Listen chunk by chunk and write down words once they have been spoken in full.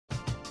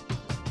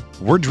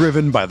We're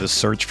driven by the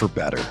search for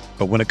better.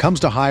 But when it comes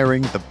to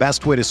hiring, the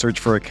best way to search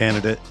for a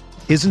candidate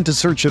isn't to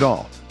search at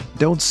all.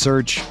 Don't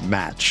search,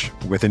 match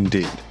with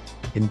Indeed.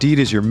 Indeed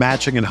is your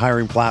matching and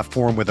hiring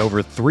platform with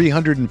over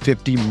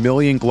 350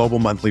 million global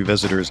monthly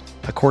visitors,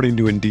 according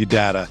to Indeed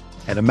data,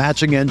 and a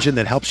matching engine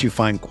that helps you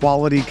find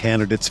quality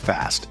candidates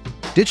fast.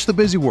 Ditch the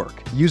busy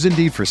work. Use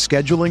Indeed for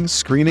scheduling,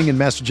 screening, and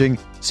messaging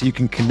so you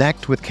can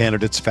connect with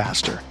candidates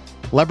faster.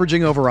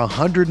 Leveraging over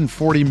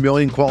 140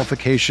 million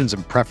qualifications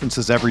and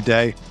preferences every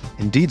day,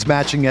 Indeed's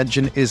matching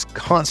engine is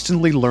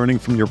constantly learning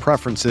from your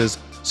preferences,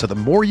 so the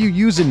more you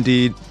use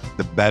Indeed,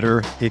 the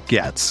better it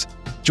gets.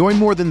 Join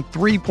more than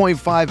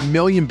 3.5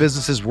 million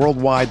businesses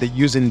worldwide that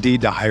use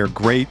Indeed to hire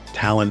great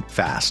talent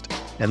fast.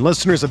 And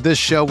listeners of this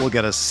show will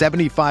get a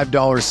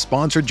 $75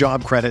 sponsored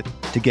job credit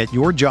to get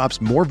your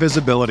jobs more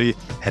visibility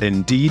at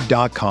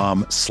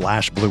Indeed.com/Blue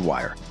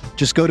Wire.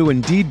 Just go to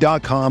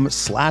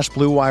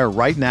Indeed.com/Blue Wire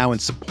right now and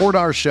support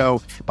our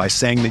show by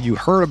saying that you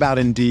heard about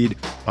Indeed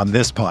on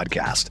this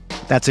podcast.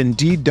 That's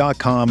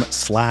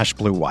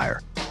Indeed.com/Blue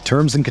Wire.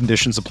 Terms and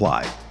conditions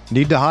apply.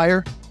 Need to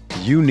hire?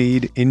 You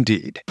need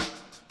Indeed.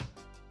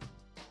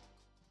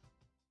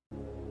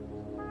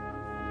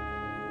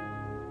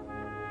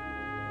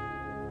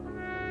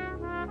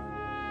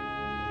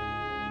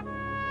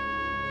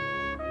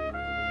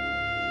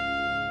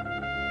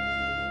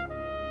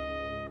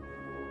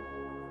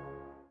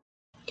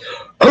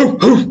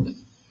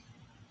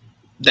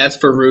 That's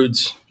for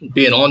Rudes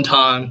being on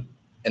time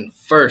and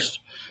first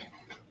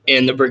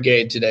in the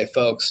brigade today,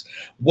 folks.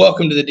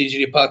 Welcome to the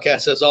DGD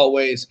podcast. As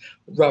always,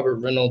 Robert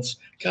Reynolds.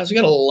 Guys, we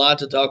got a lot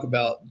to talk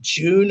about.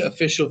 June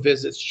official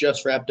visits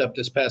just wrapped up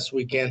this past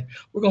weekend.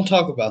 We're going to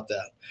talk about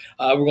that.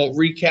 We're going to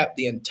recap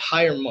the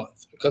entire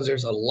month because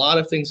there's a lot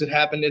of things that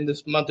happened in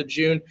this month of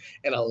June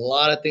and a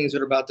lot of things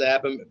that are about to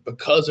happen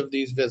because of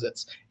these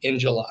visits in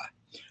July.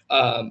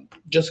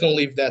 Just going to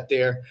leave that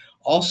there.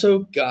 Also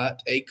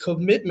got a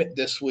commitment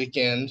this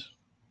weekend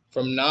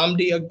from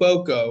Nnamdi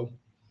Agboko.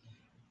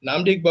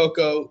 Nnamdi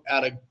Agboko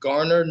out of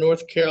Garner,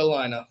 North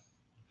Carolina,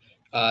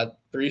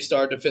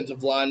 3-star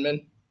defensive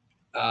lineman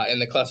in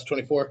the class of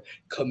 24,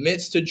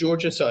 commits to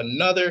Georgia. So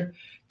another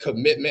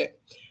commitment.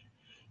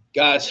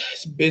 Guys,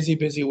 it's a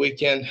busy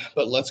weekend,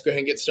 but let's go ahead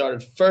and get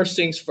started. First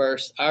things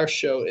first, our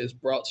show is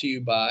brought to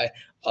you by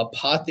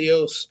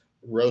Apotheos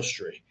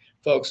Roastery.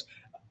 Folks,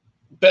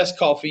 best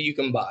coffee you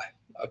can buy.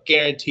 I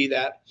guarantee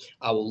that.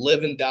 I will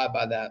live and die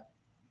by that.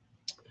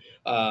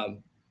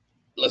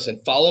 Listen,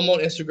 follow them on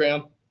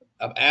Instagram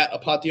at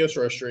Apotheos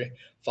Roastery.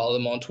 Follow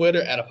them on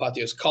Twitter at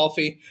Apotheos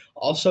Coffee.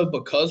 Also,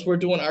 because we're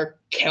doing our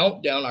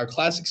countdown, our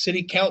Classic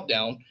City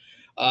countdown,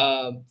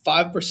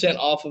 5%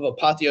 off of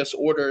Apotheos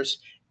orders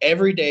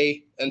every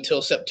day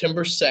until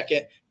September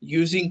 2nd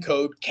using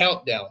code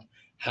COUNTDOWN.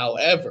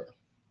 However,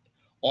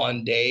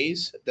 on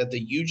days that the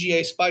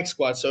UGA Spike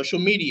Squad social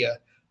media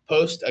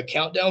post a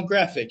countdown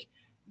graphic,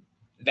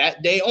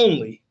 that day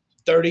only,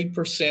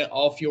 30%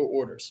 off your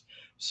orders.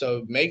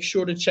 So make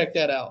sure to check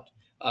that out,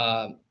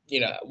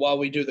 while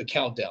we do the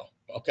countdown,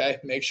 okay?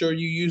 Make sure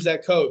you use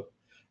that code.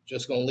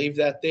 Just going to leave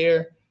that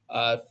there.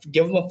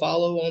 Give them a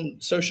follow on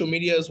social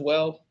media as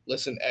well.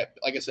 Listen,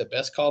 like I said,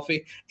 Best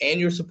Coffee, and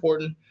you're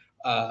supporting.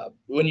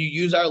 When you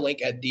use our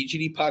link at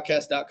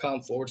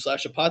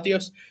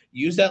dgdpodcast.com/Apotheos,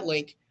 use that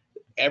link.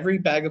 Every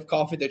bag of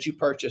coffee that you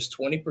purchase,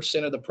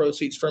 20% of the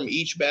proceeds from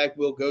each bag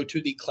will go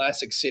to the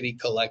Classic City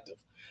Collective.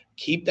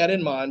 Keep that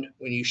in mind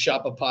when you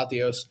shop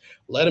Apotheos.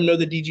 Let them know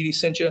the DGD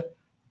sent you.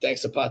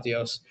 Thanks,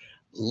 Apotheos.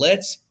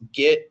 Let's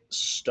get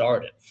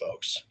started,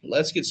 folks.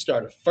 Let's get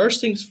started.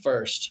 First things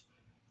first.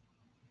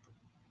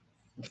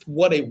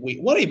 What a week.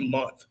 What a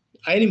month.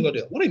 I ain't even going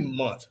to do it. What a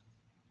month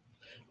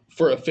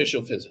for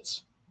official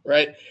visits,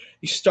 right?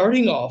 You're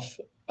starting off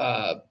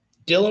Dylan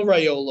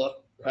Raiola,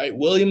 right?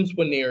 Williams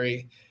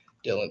Winery,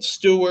 Dylan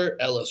Stewart,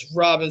 Ellis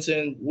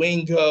Robinson,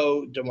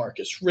 Wingo,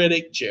 DeMarcus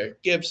Riddick,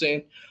 Jared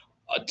Gibson.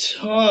 A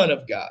tons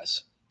of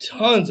guys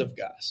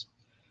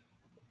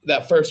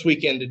that first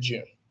weekend of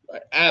June,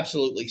 right?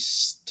 Absolutely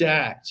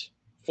stacked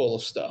full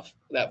of stuff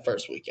that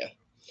first weekend.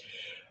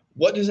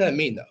 What does that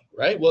mean, though,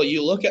 right? Well,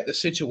 you look at the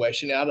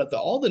situation out of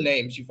all the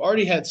names, you've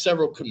already had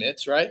several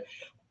commits, right?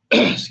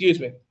 Excuse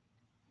me.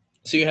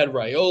 So you had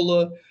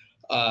Raiola,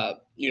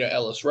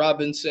 Ellis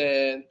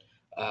Robinson,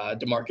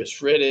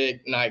 DeMarcus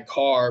Riddick, Nye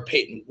Carr,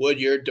 Peyton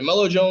Woodyard,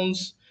 DeMello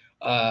Jones.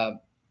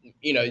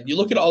 You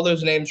look at all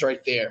those names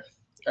right there.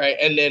 Right.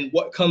 And then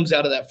what comes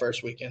out of that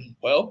first weekend?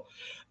 Well,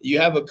 you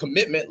have a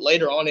commitment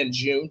later on in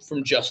June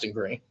from Justin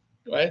Green.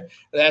 Right.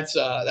 That's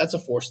a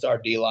 4-star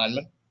D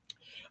lineman.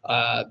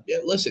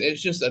 Listen,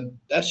 that's just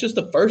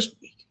the first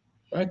week.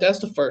 Right. That's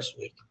the first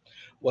week.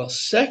 Well,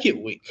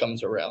 second week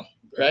comes around.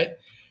 Right.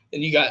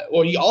 And you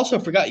also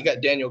forgot you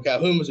got Daniel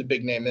Calhoun was a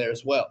big name there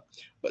as well.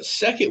 But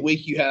second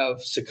week, you have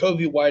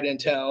Sokovia White in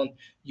town.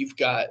 You've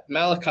got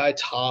Malachi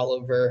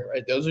Tolliver.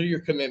 Right. Those are your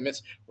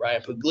commitments.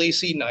 Ryan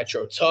Puglisi,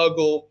 Nitro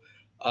Tuggle.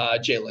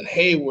 Jalen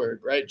Hayward,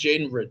 right?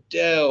 Jaden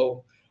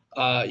Riddell.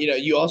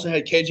 You also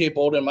had KJ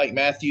Bolden, Mike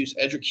Matthews,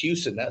 Edric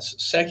Houston. That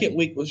second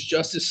week was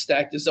just as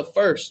stacked as the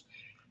first.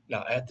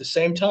 Now, at the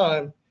same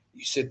time,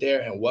 you sit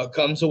there and what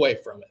comes away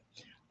from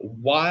it?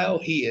 While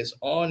he is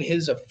on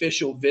his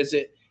official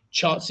visit,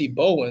 Chauncey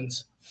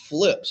Bowens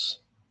flips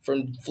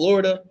from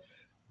Florida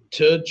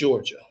to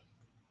Georgia,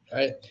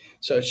 right?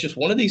 So it's just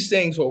one of these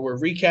things where we're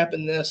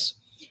recapping this.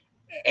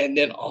 And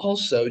then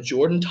also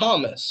Jordan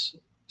Thomas,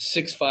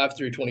 6'5",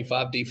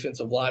 325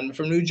 defensive lineman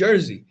from New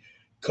Jersey,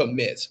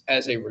 commits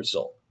as a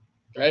result,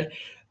 right?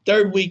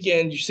 Third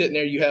weekend, you're sitting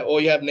there, you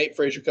have Nate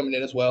Frazier coming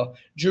in as well.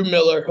 Drew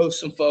Miller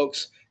hosts some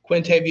folks,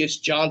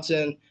 Quintavious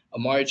Johnson,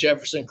 Amari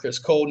Jefferson, Chris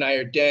Cole,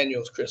 Nair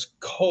Daniels, Chris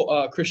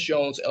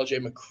Jones,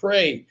 LJ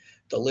McCray.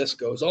 The list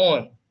goes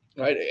on,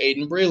 right?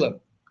 Aiden Breland.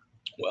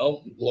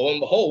 Well, lo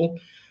and behold,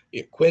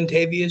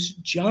 Quintavious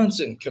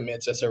Johnson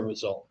commits as a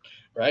result,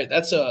 right?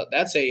 That's a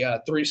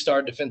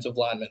 3-star defensive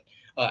lineman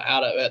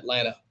out of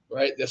Atlanta,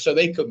 right? So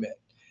they commit.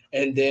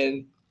 And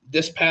then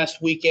this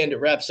past weekend,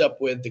 it wraps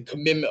up with the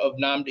commitment of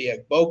Nnamdi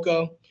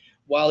Egbuka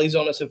while he's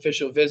on his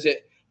official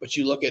visit. But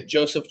you look at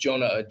Joseph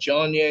Jonah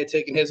Ajonye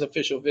taking his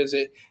official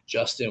visit,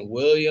 Justin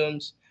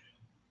Williams.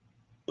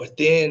 But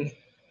then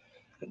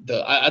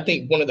I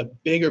think one of the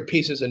bigger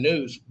pieces of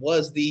news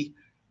was the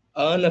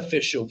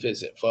unofficial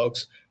visit,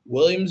 folks.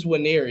 Williams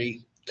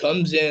Nwaneri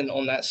comes in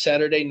on that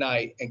Saturday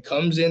night and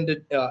comes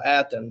into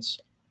Athens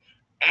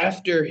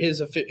after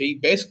he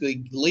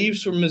basically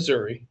leaves from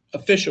Missouri,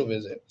 official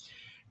visit,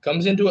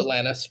 comes into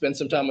Atlanta, spends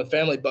some time with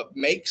family, but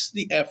makes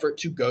the effort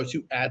to go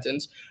to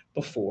Athens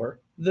before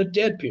the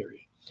dead period.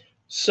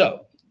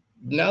 So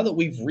now that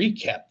we've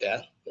recapped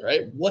that,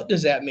 right, what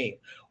does that mean?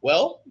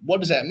 Well, what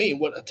does that mean?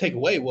 What a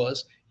takeaway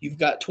was, you've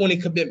got 20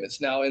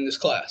 commitments now in this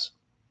class.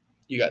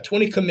 You got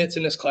 20 commits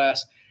in this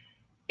class,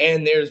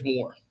 and there's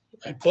more.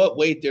 Right? But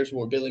wait, there's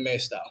more, Billy May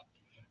style,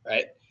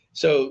 right?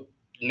 So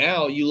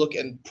now you look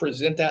and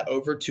present that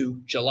over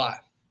to July.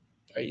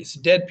 Right? It's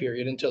a dead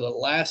period until the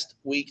last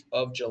week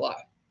of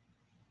July.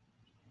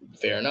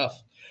 Fair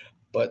enough.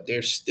 But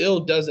there still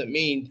doesn't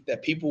mean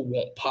that people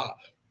won't pop,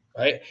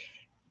 right?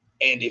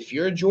 And if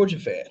you're a Georgia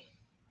fan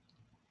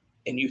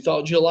and you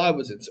thought June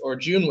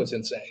was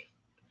insane,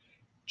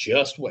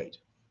 just wait.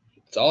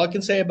 That's all I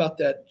can say about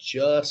that.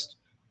 Just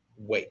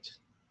wait.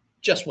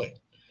 Just wait.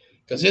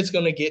 Because it's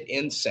going to get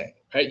insane,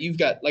 right? You've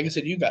got, like I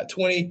said, you've got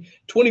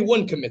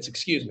 21 commits,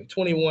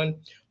 21.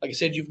 Like I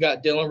said, you've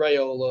got Dylan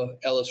Raiola,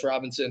 Ellis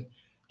Robinson,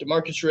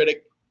 DeMarcus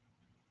Riddick,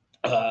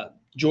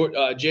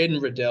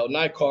 Jaden Riddell,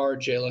 Nikar,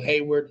 Jalen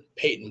Hayward,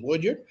 Peyton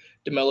Woodyard,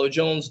 DeMello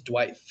Jones,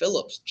 Dwight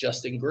Phillips,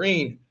 Justin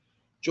Green,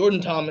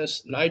 Jordan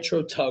Thomas,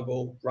 Nitro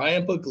Tuggle,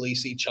 Ryan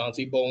Puglisi,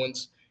 Chauncey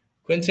Bowens,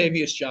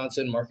 Quintavious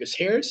Johnson, Marcus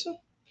Harrison,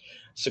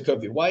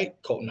 Sokovia White,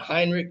 Colton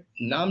Heinrich,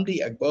 Nnamdi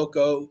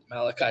Egbuka,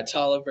 Malachi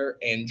Tolliver,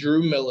 and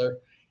Drew Miller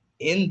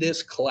in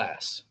this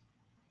class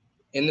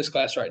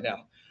right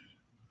now.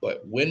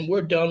 But when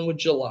we're done with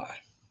July,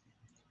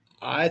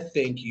 I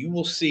think you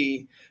will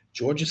see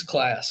Georgia's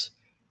class,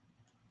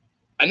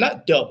 and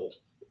not double,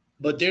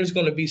 but there's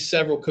going to be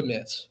several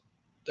commits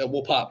that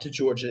will pop to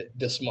Georgia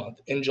this month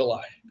in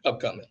July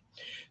upcoming.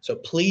 So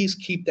please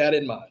keep that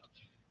in mind.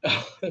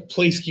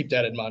 Please keep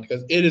that in mind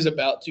because it is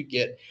about to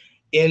get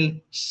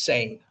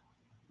insane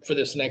for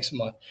this next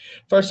month.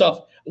 First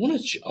off, I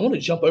want to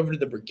jump over to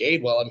the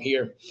brigade while I'm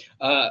here.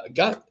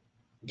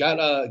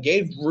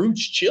 Gave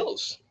Roots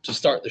chills to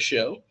start the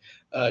show.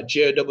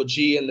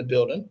 JOGG in the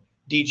building,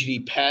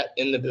 DGD Pat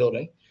in the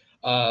building,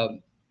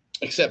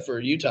 except for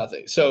Utah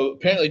thing. So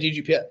apparently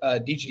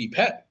DGD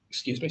Pat,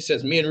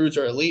 says me and Rudes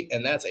are elite,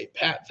 and that's a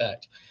Pat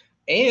fact.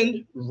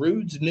 And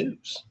Rudes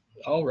news.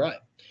 All right.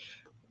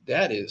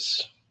 There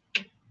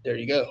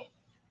you go.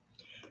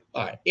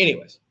 All right.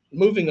 Anyways,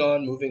 moving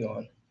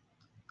on.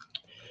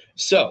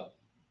 So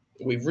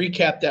we've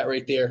recapped that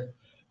right there,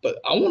 but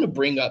I want to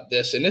bring up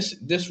this, and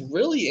this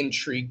really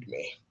intrigued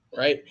me,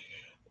 right?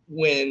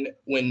 When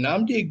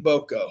Nnamdi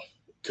Egbuka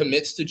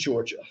commits to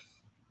Georgia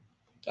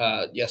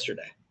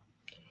yesterday,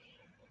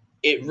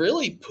 it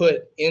really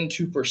put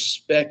into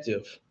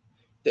perspective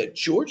that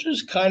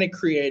Georgia's kind of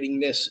creating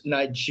this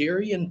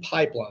Nigerian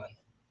pipeline,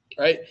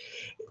 right?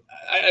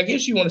 I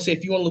guess you want to say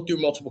if you want to look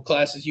through multiple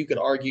classes, you could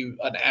argue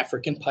an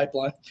African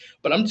pipeline,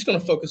 but I'm just going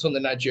to focus on the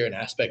Nigerian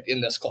aspect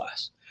in this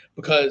class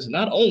because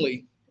not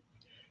only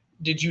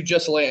did you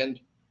just land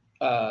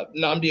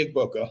Nnamdi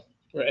Egbuka,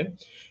 right?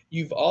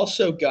 You've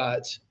also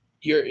got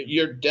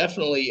you're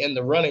definitely in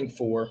the running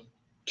for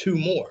two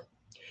more.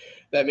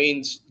 That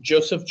means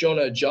Joseph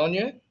Jonah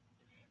Ajonye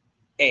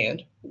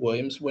and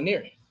Williams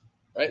Nwaneri,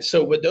 right?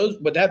 So with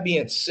that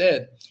being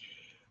said,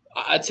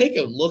 I take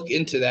a look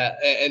into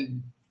that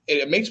and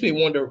it makes me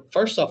wonder,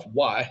 first off,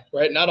 why,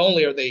 right? Not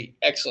only are they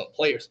excellent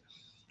players,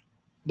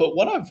 but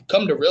what I've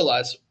come to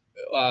realize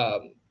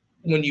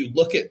when you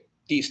look at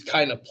these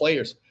kind of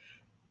players,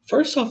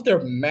 first off,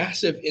 they're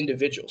massive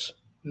individuals.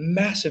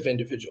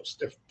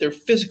 They're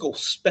physical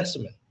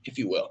specimen, if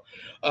you will.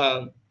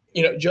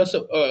 Not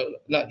Joseph. Well,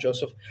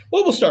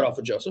 we'll start off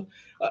with Joseph.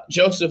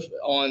 Joseph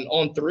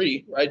on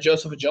three, right?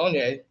 Joseph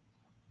Ajonye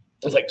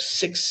is like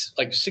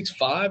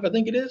 6'5", I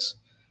think it is.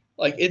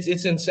 Like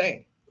it's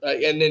insane.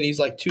 And then he's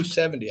like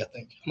 270, I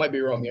think. I might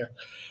be wrong here.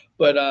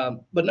 But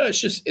no,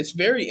 it's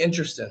very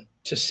interesting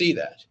to see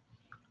that.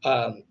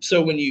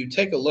 So when you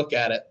take a look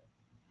at it,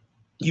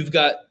 you've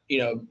got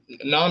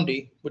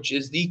Namdi, which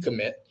is the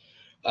commit.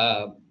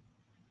 Um,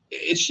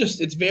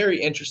 it's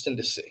very interesting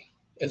to see.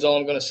 Is all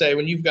I'm going to say.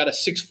 When you've got a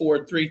 6'4",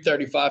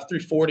 335,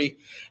 340, I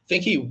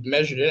think he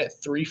measured in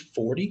at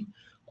 340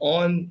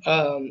 on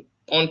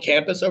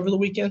campus over the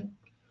weekend.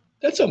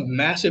 That's a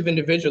massive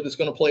individual that's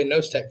going to play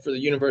nose tech for the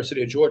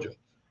University of Georgia.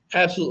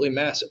 Absolutely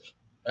massive,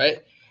 right?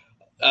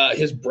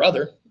 His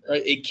brother,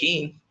 right,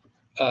 Akeem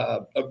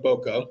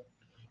Ogboko,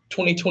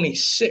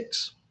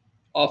 2026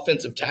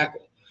 offensive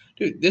tackle.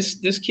 Dude,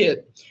 this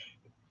kid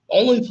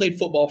only played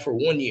football for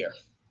 1 year.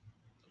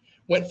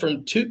 Went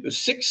from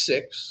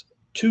 6'6",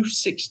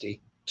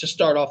 260 to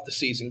start off the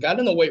season. Got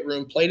in the weight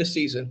room, played a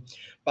season.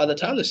 By the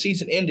time the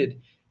season ended,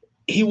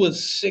 he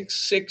was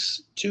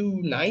 6'6",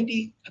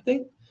 290, I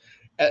think,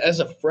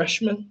 as a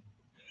freshman.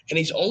 And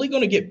he's only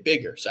going to get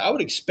bigger. So I would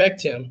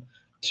expect him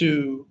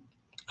to,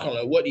 I don't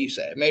know, what do you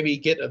say? Maybe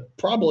get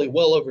probably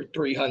well over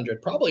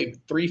 300, probably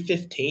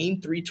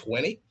 315,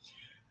 320.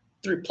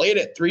 Played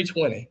at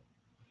 320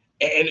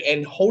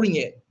 and holding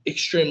it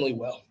extremely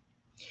well,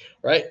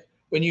 right?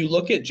 When you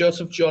look at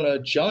Joseph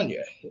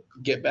Jonah-Janya,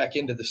 get back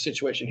into the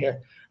situation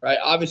here, right?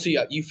 Obviously,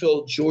 you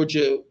feel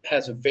Georgia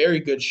has a very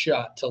good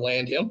shot to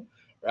land him,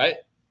 right?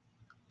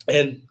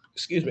 And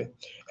excuse me,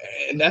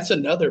 and that's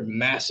another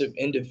massive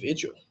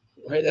individual,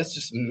 right? That's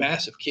just a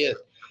massive kid.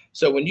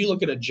 So when you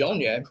look at a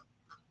Jonya,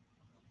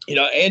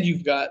 and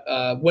you've got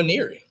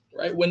Waneri,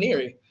 right?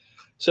 Waneri.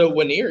 So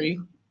Waneri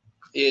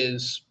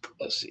is,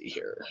 let's see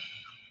here.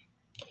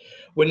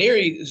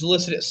 Waneri is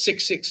listed at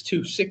 6'6",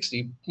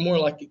 260, more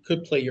like it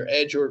could play your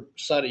edge or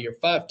side of your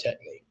 5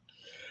 technique.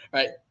 All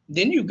right.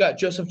 Then you've got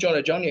Joseph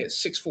Jonah-Janya at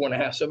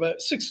 6'4.5", so about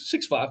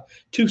 6'5",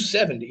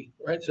 270,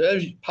 right? So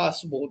there's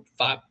possible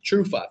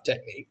true 5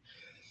 technique.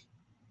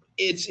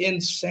 It's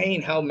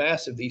insane how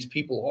massive these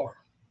people are.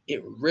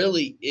 It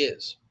really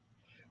is,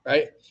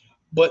 right?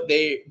 But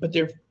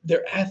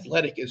their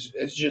athletic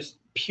is just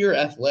pure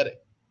athletic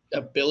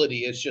ability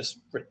is just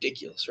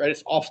ridiculous, right?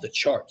 It's off the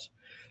charts.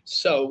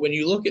 So when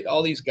you look at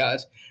all these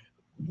guys,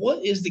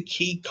 what is the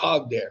key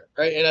cog there,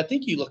 right? And I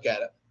think you look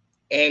at it,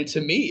 and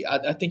to me,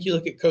 I think you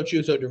look at Coach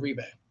Uzo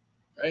Deribe,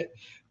 right?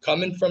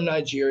 Coming from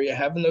Nigeria,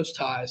 having those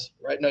ties,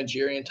 right?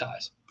 Nigerian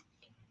ties.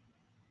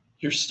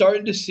 You're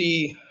starting to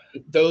see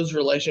those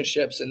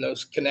relationships and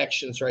those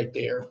connections right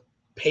there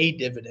pay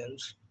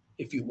dividends,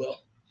 if you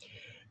will.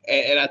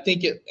 And I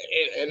think and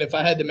if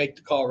I had to make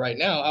the call right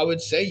now, I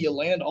would say you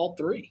land all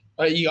 3.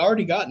 Right? You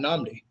already got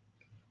Namdi,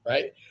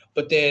 right?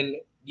 But then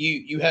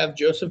you have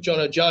Joseph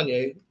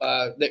Jonah-Janya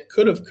that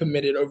could have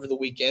committed over the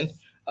weekend,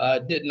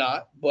 did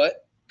not,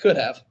 but could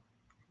have.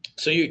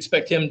 So you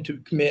expect him to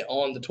commit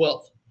on the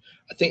 12th.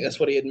 I think that's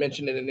what he had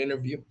mentioned in an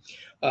interview.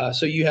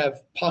 So you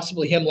have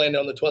possibly him landing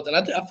on the 12th. And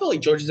I feel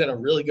like Georgia's in a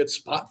really good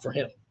spot for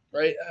him,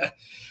 right?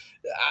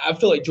 I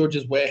feel like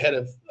Georgia's way ahead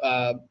of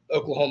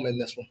Oklahoma in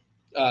this one,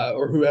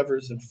 or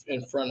whoever's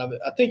in front of it.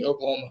 I think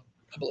Oklahoma,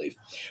 I believe.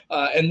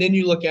 And then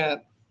you look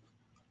at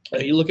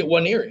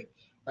Waneri,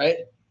 right?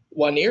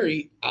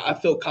 Waneri, I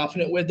feel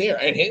confident with there,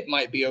 and it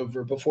might be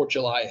over before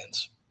July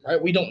ends, right?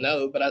 We don't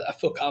know, but I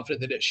feel confident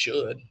that it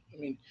should. I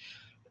mean,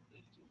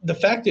 the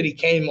fact that he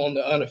came on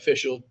the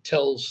unofficial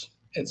tells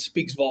and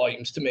speaks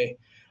volumes to me.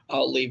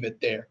 I'll leave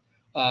it there.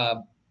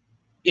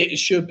 It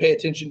should pay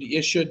attention to.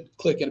 It should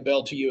click a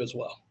bell to you as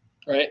well,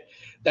 right?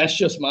 That's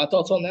just my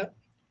thoughts on that,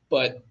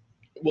 but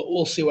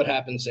we'll see what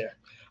happens there.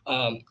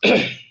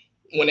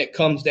 When it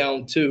comes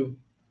down to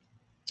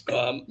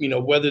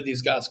whether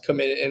these guys come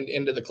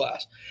into the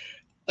class.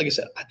 Like I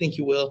said, I think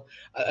you will.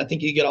 I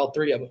think you get all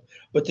 3 of them.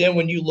 But then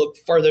when you look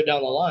further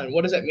down the line,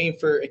 what does that mean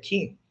for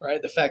Akeem,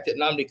 right? The fact that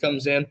Namdi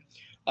comes in,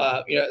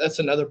 that's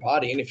another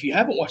body. And if you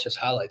haven't watched his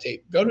highlight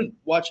tape, go to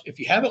watch. If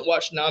you haven't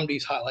watched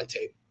Namdi's highlight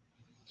tape,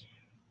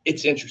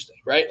 it's interesting,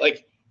 right?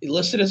 Like he's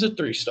listed as a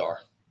 3-star,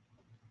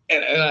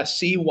 and I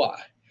see why.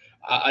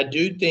 I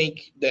do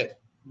think that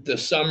the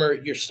summer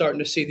you're starting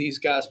to see these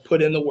guys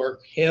put in the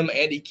work. Him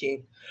and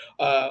Akeem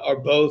are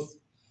both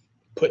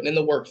putting in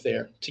the work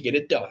there to get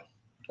it done,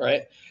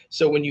 right?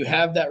 So when you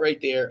have that right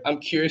there, I'm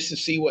curious to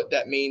see what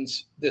that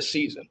means this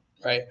season,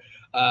 right?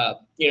 I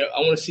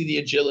want to see the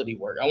agility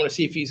work. I want to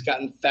see if he's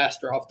gotten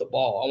faster off the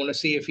ball. I want to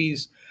see if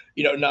he's,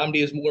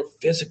 Namdi is more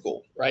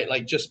physical, right?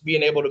 Like just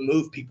being able to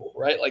move people,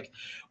 right? Like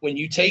when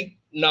you take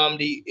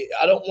Namdi,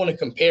 I don't want to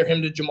compare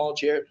him to Jamal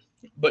Jarrett,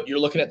 but you're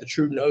looking at the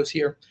true nose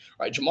here,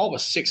 right? Jamal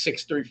was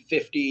 6'6",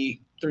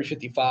 350,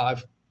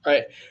 355,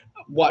 right?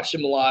 Watched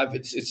him live.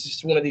 It's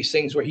just one of these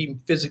things where he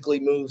physically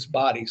moves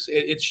bodies.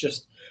 It's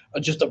just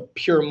a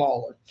pure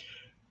mauler.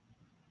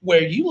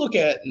 Where you look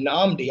at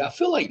Namdi, I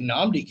feel like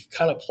Namdi could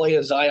kind of play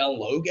a Zion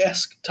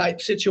Logue-esque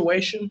type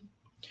situation.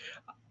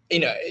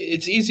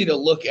 It's easy to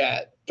look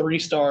at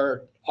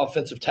 3-star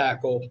offensive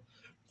tackle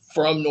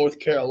from North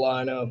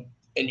Carolina,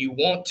 and you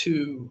want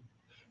to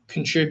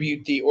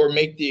contribute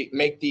make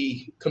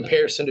the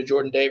comparison to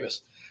Jordan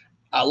Davis.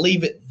 I'll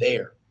leave it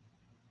there.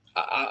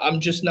 I'm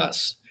just not.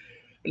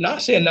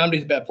 Not saying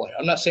Namdi's a bad player.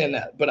 I'm not saying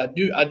that, but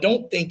I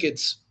don't think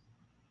it's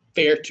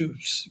fair to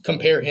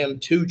compare him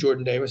to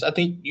Jordan Davis. I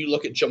think you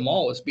look at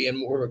Jamal as being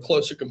more of a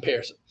closer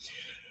comparison.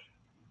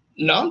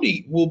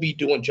 Namdi will be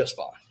doing just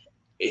fine.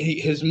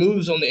 His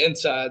moves on the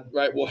inside,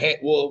 right,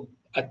 will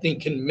I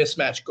think can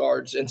mismatch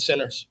guards and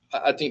centers.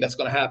 I think that's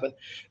going to happen.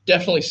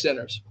 Definitely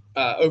centers,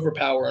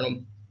 overpowering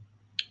them,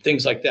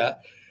 things like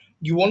that.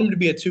 You want him to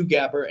be a two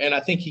gapper, and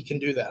I think he can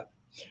do that.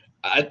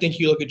 I think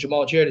you look at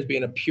Jamal Jarrett as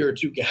being a pure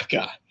two gap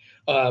guy.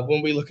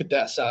 When we look at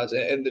that size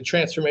and the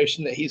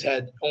transformation that he's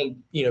had on,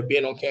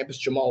 being on campus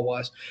Jamal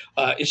wise,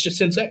 it's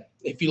just insane.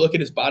 If you look at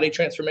his body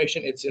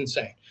transformation, it's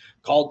insane.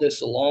 Called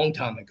this a long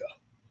time ago.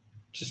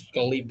 Just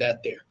gonna leave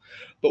that there.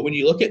 But when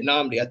you look at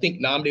Namdi, I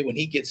think Namdi, when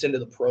he gets into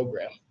the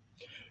program,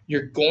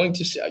 you're going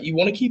to see, you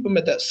want to keep him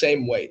at that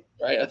same weight,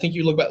 right? I think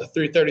you look about the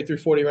 330,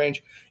 340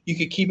 range. You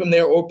could keep him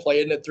there or play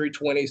it in the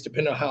 320s,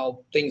 depending on how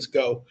things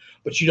go.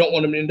 But you don't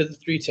want him into the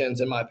 310s,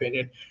 in my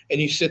opinion.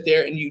 And you sit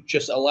there and you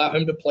just allow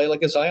him to play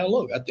like a Zion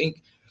Logue. I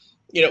think,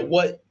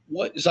 what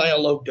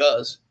Zion Logue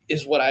does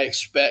is what I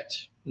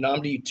expect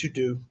Namdi to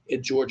do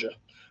at Georgia,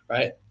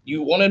 right?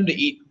 You want him to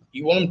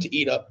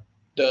eat up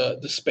the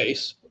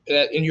space,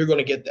 and you're going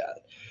to get that.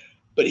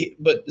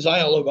 But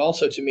Zion Logue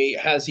also, to me,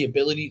 has the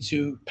ability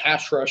to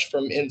pass rush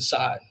from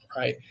inside,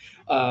 right?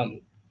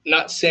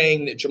 Not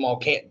saying that Jamal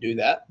can't do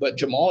that, but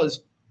Jamal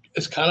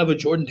is kind of a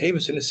Jordan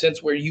Davis in a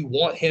sense where you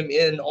want him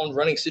in on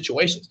running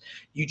situations.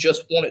 You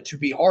just want it to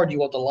be hard. You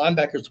want the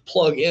linebackers to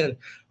plug in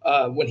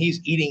when he's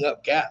eating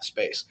up gap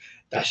space.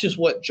 That's just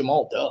what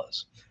Jamal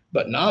does.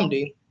 But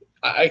Namdi,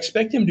 I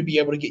expect him to be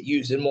able to get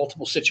used in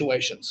multiple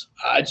situations.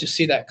 I just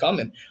see that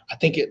coming. I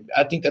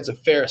think that's a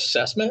fair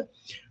assessment.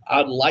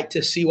 I'd like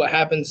to see what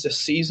happens this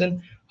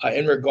season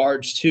in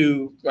regards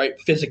to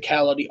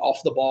physicality,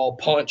 off the ball,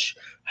 punch.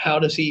 How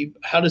does he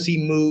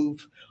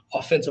move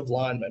offensive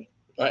linemen?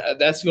 Right?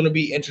 That's going to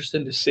be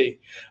interesting to see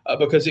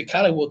because it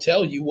kind of will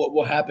tell you what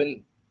will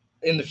happen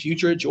in the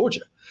future at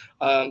Georgia.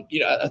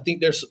 I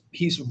think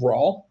he's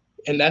raw,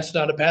 and that's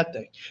not a bad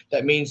thing.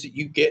 That means that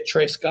you get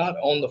Trey Scott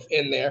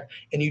in there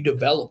and you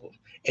develop him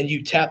and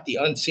you tap the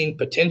unseen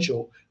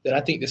potential that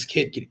I think this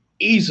kid could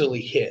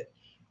easily hit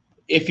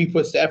if he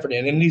puts the effort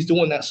in, and he's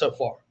doing that so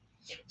far.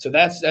 So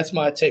that's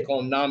my take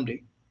on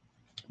Namdi.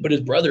 But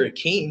his brother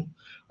Akeem,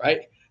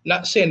 right?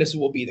 Not saying this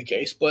will be the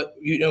case, but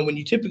when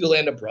you typically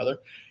land a brother,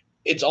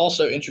 it's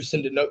also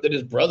interesting to note that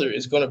his brother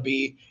is going to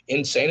be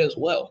insane as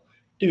well.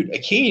 Dude,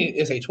 Akeem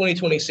is a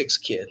 2026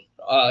 kid.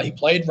 He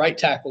played right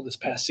tackle this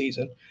past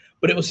season,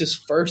 but it was his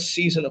first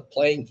season of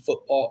playing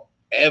football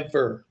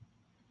ever,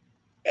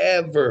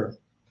 and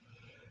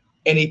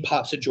he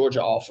pops a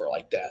Georgia offer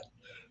like that.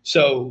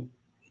 So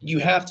you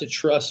have to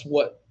trust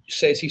what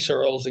Stacey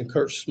Searles and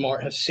Kurt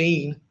Smart have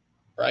seen,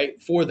 right,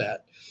 for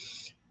that.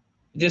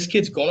 This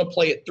kid's going to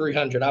play at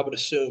 300, I would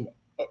assume,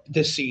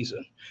 this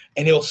season,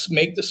 and he'll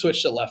make the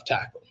switch to left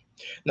tackle.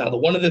 Now,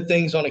 one of the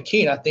things on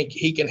Akeem, I think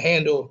he can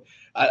handle,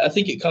 I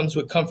think it comes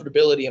with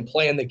comfortability in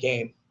playing the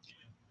game,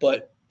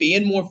 but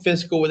being more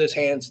physical with his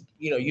hands,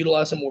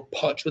 utilizing more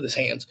punch with his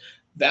hands,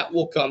 that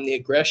will come. The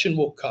aggression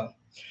will come.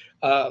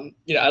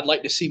 I'd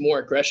like to see more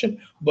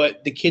aggression,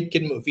 but the kid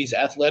can move. He's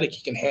athletic.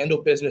 He can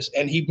handle business,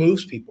 and he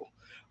moves people.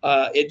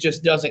 It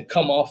just doesn't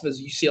come off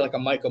as you see like a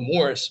Micah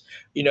Morris,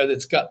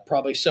 that's got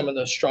probably some of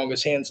the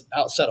strongest hands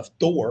outside of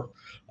Thor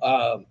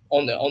on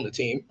the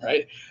team,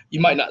 right?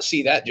 You might not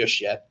see that just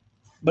yet,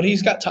 but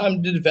he's got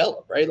time to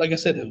develop, right? Like I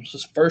said, it was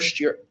his first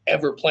year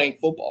ever playing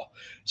football.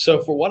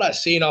 So for what I've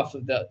seen off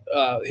of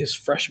his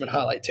freshman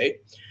highlight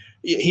tape,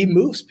 he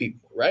moves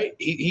people, right?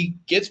 He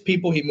gets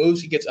people, he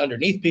moves, he gets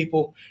underneath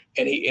people,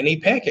 and he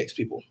pancakes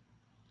people.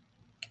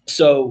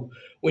 So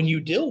when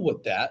you deal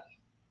with that,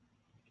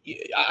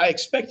 I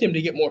expect him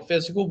to get more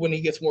physical when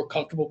he gets more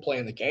comfortable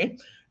playing the game.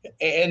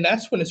 And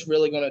that's when it's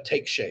really going to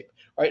take shape,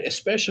 right?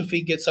 Especially if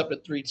he gets up to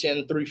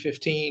 310,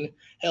 315.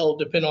 Hell,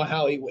 depending on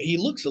how he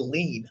looks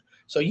lean.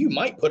 So you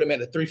might put him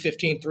at a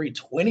 315,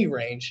 320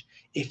 range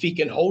if he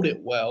can hold it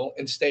well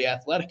and stay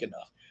athletic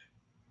enough.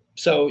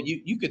 So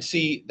you could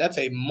see that's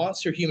a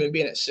monster human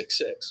being at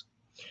 6'6".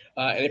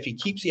 And if he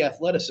keeps the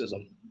athleticism,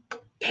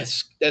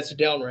 that's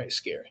downright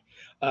scary.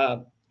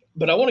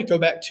 But I want to go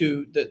back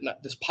to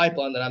this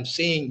pipeline that I'm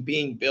seeing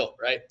being built,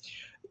 right?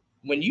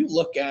 When you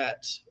look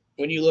at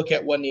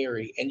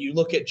Waniri and you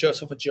look at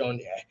Joseph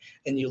Ajonye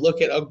and you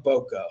look at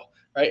Ogboko,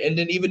 right? And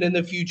then even in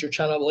the future,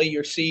 trying to lay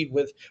your seed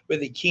with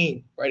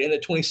Akeem, right, in the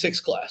 26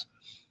 class.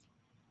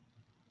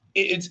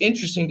 It's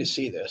interesting to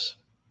see this,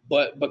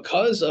 but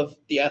because of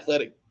the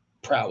athletic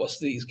prowess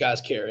these guys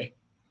carry,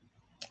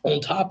 on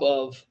top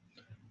of,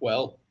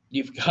 well,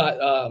 you've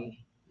got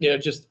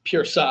just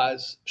pure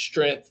size,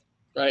 strength,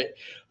 right?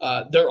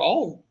 They're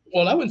all,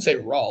 well, I wouldn't say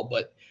raw,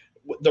 but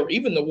they're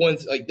even the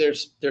ones like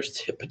there's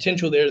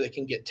potential there that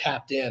can get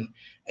tapped in,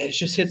 and it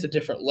just hits a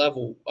different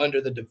level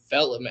under the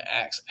development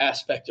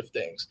aspect of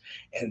things,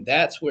 and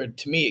that's where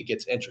to me it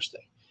gets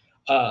interesting.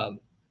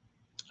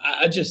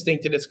 I just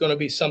think that it's going to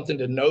be something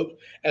to note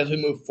as we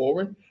move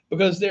forward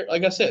because there,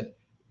 like I said,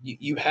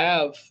 you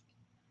have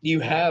you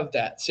have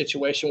that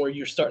situation where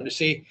you're starting to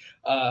see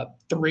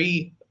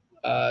three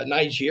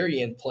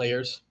Nigerian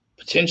players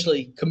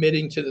potentially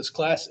committing to this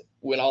class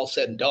when all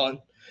said and done.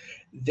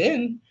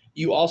 Then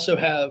you also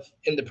have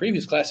in the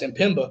previous class in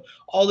Pimba,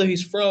 although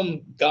he's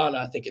from Ghana,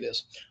 I think it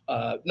is,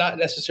 not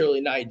necessarily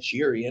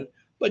Nigerian,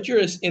 but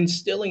you're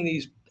instilling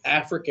these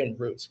African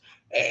roots.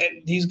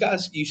 And these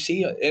guys, you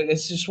see, and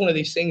it's just one of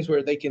these things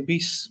where they can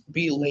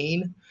be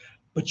lean,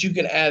 but you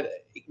can add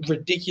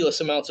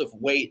ridiculous amounts of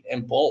weight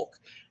and bulk,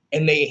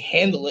 and they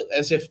handle it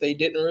as if they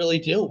didn't really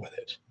deal with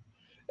it.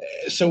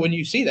 So when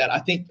you see that, I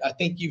think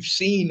you've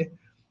seen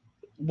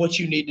what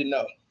you need to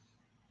know.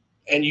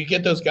 And you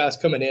get those guys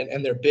coming in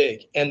and they're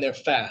big and they're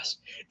fast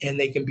and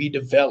they can be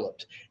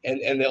developed and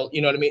they'll,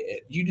 you know what I mean?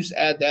 You just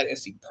add that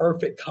as the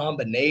perfect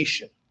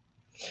combination.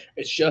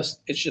 It's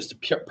just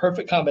a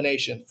perfect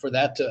combination for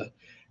that to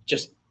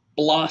just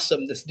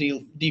blossom this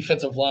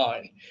defensive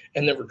line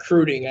and the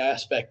recruiting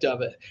aspect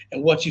of it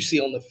and what you see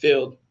on the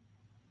field.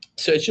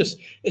 So it's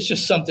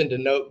just something to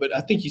note. But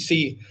I think you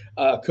see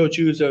Coach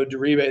Uzo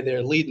Duribe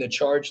there leading the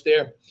charge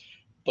there.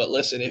 But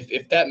listen,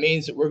 if that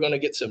means that we're going to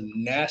get some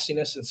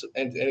nastiness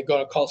and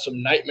going to cause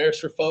some nightmares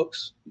for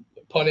folks,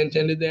 pun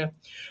intended there,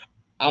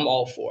 I'm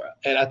all for it.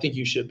 And I think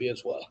you should be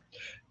as well.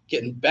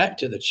 Getting back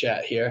to the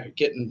chat here,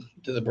 getting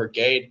to the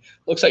brigade.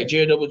 Looks like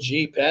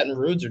JWG, Pat, and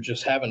Rudes are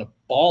just having a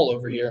ball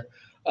over here.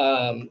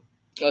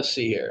 Let's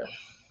see here.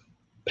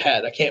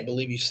 Pat, I can't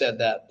believe you said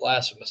that.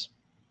 Blasphemous.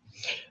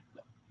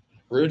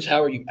 Rudes,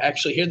 how are you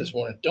actually here this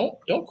morning?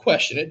 Don't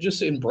question it.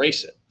 Just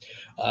embrace it.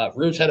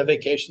 Rudes had a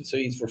vacation, so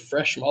he's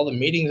refreshed from all the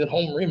meetings and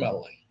home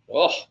remodeling.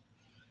 Oh,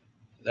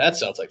 that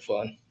sounds like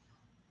fun.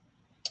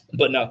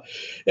 But no,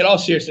 in all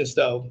seriousness,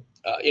 though,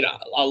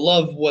 I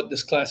love what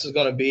this class is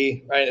going to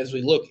be, right? As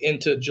we look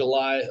into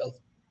July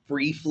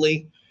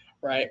briefly,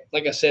 right?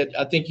 Like I said,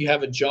 I think you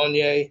have a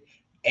Jonye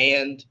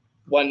and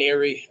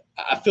Waneri.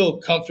 I feel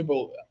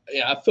comfortable.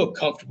 I feel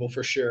comfortable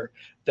for sure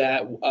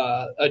that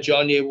a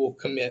Jonye will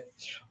commit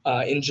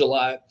in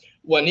July.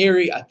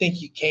 Waneri, I think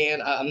you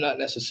can. I'm not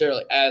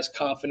necessarily as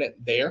confident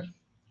there,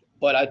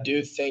 but I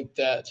do think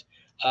that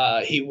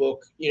he will.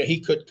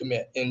 He could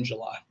commit in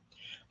July.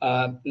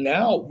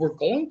 Now we're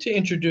going to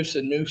introduce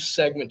a new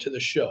segment to the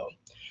show,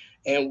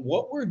 and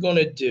what we're going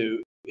to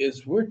do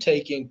is we're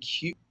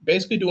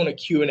basically doing a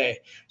Q&A.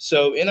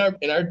 So in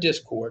our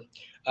Discord,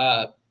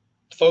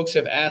 folks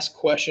have asked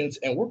questions,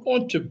 and we're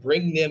going to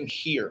bring them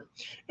here,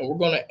 and we're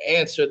going to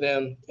answer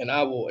them, and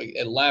I will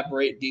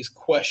elaborate these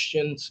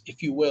questions,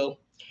 if you will.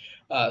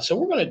 So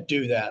we're going to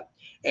do that.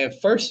 And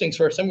first things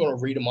first, I'm going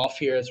to read them off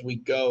here as we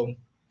go.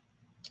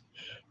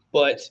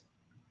 But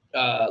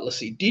let's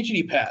see.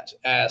 DGD Pat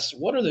asks,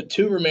 what are the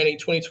two remaining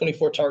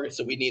 2024 targets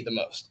that we need the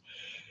most?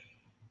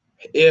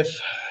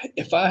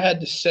 If I had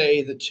to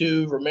say the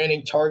two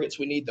remaining targets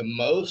we need the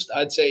most,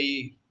 I'd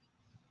say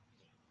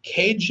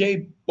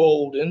KJ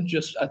Bolden,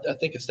 I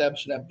think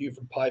establishing that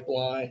Buford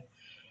pipeline.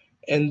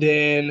 And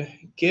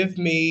then give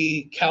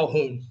me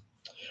Calhoun.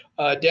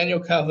 Daniel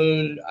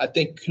Calhoun, I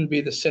think, can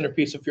be the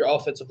centerpiece of your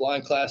offensive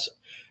line class.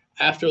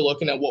 After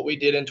looking at what we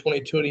did in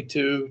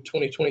 2022,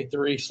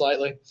 2023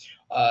 slightly,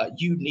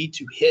 you need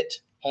to hit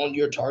on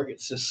your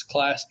targets this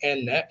class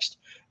and next.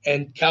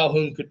 And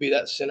Calhoun could be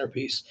that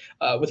centerpiece.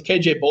 With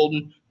KJ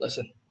Bolden,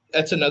 listen,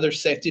 that's another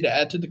safety to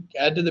add to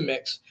the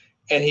mix.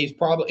 And he's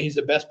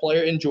the best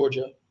player in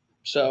Georgia.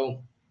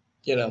 So,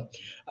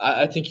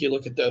 I think you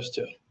look at those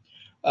two.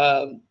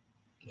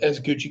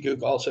 As Gucci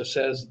Gook also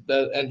says,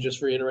 that, and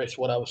just reiterates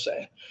what I was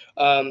saying.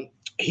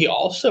 He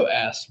also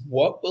asked,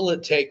 what will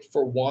it take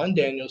for Juan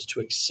Daniels to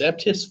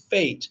accept his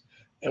fate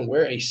and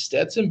wear a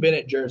Stetson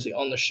Bennett jersey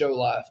on the show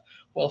live?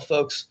 Well,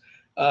 folks,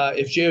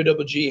 if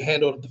JOWG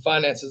handled the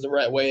finances the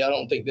right way, I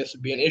don't think this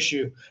would be an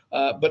issue.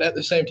 But at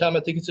the same time, I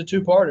think it's a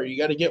two-parter. You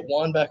got to get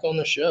Juan back on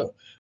the show.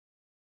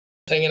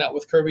 Hanging out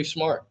with Kirby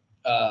Smart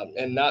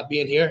and not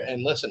being here.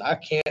 And listen, I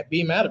can't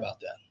be mad about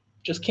that.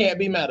 Just can't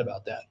be mad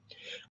about that.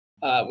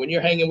 When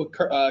you're hanging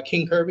with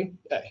King Kirby,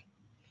 hey,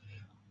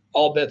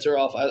 all bets are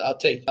off. I'll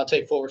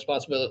take full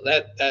responsibility.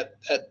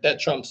 That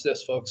trumps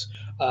this, folks.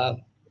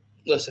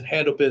 Listen,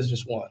 handle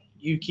business one.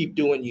 You keep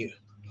doing you,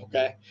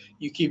 okay?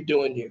 You keep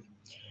doing you.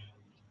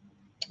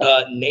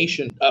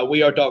 Nation,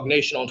 we are Dog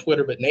Nation on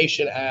Twitter, but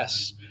Nation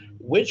asks,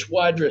 which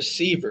wide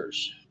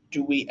receivers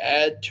do we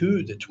add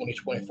to the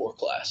 2024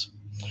 class?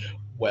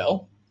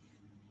 Well,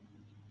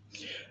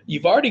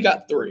 you've already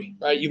got three,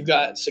 right? You've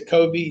got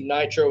Sokobi,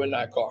 Nitro, and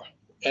Nikar.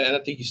 And I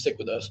think you stick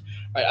with those.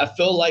 All right, I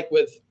feel like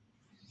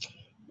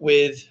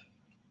with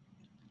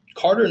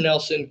Carter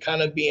Nelson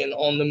kind of being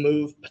on the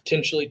move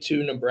potentially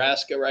to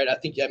Nebraska, right? I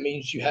think that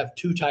means you have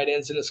two tight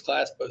ends in this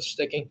class, both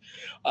sticking.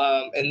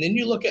 And then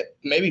you look at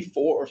maybe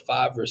 4 or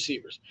 5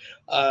 receivers.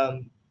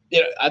 I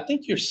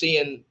think you're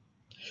seeing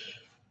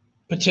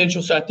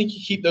potential. So I think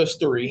you keep those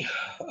 3,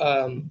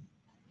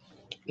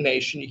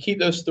 Nation. You keep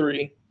those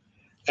 3.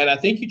 And I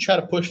think you try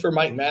to push for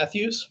Mike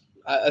Matthews.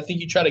 I think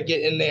you try to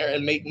get in there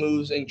and make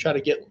moves and try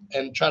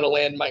to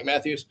land Mike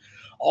Matthews.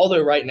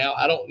 Although right now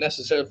I don't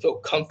necessarily feel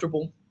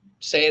comfortable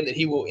saying that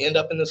he will end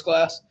up in this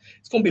class.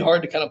 It's going to be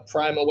hard to kind of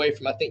pry him away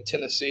from, I think,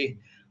 Tennessee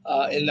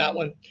in that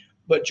one.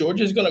 But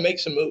Georgia's going to make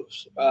some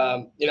moves.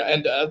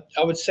 And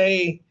I would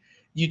say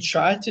you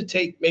try to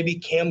take maybe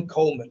Cam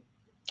Coleman.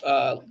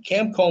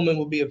 Cam Coleman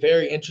would be a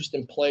very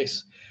interesting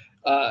place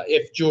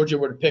if Georgia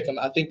were to pick him.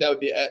 I think that would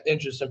be an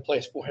interesting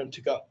place for him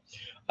to go.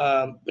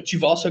 But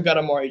you've also got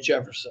Amari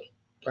Jefferson,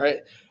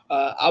 right?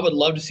 I would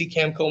love to see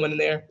Cam Coleman in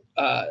there.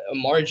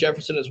 Amari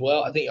Jefferson as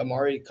well. I think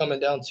Amari coming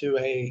down to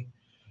a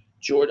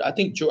Georgia. I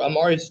think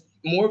Amari's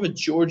more of a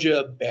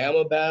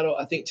Georgia-Bama battle.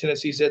 I think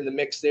Tennessee's in the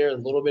mix there a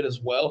little bit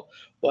as well.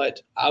 But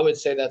I would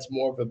say that's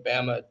more of a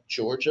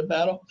Bama-Georgia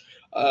battle.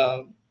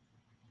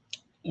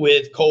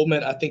 With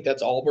Coleman, I think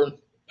that's Auburn.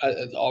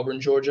 It's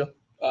Auburn, Georgia.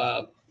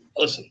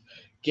 Listen,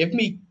 give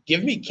me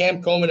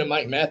Cam Coleman and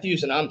Mike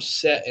Matthews, and I'm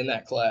set in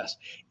that class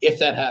if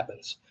that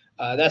happens.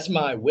 That's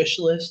my wish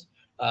list.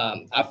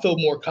 I feel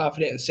more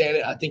confident in saying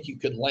it. I think you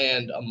could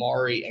land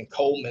Amari and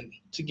Coleman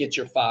to get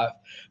your 5.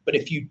 But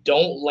if you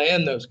don't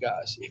land those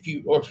guys, if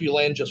you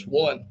land just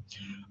one,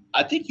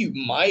 I think you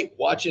might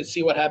watch it,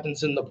 see what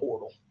happens in the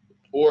portal.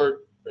 Or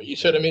you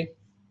see what I mean?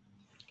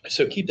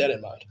 So keep that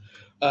in mind.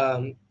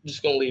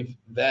 Just going to leave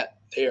that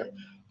there.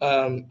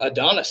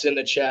 Adonis in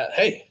the chat.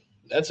 Hey,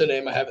 that's a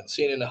name I haven't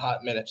seen in a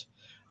hot minute.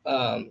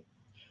 I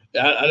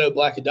know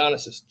Black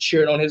Adonis has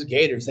cheered on his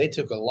Gators. They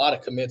took a lot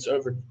of commits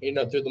over,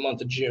 through the month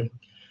of June.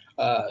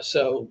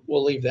 So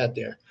we'll leave that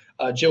there.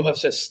 Joe Huff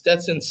says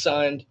Stetson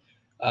signed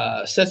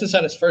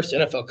his first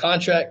NFL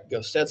contract.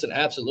 Go Stetson,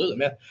 absolutely,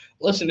 man.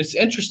 Listen, it's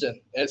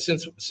interesting. And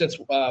since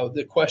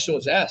the question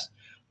was asked,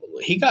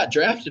 he got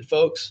drafted,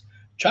 folks.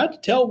 Tried to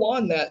tell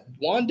Juan that.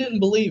 Juan didn't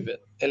believe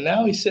it. And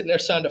now he's sitting there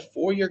signed a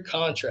 4-year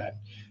contract,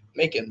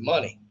 making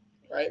money,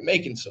 right?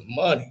 Making some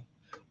money.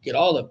 Get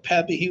all the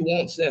peppy he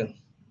wants then.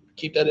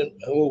 Keep that in.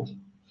 Oh,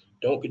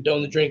 don't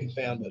condone the drinking,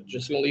 fam, but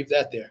just going to leave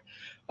that there.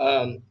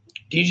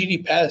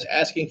 DGD Pat is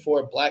asking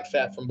for a black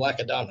fat from Black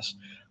Adonis.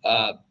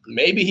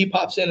 Maybe he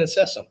pops in and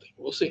says something.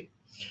 We'll see.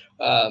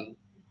 Are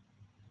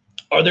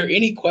there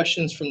any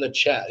questions from the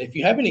chat? If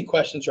you have any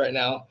questions right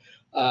now,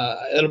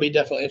 it'll be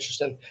definitely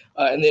interesting.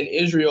 And then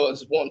Israel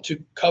is wanting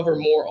to cover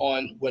more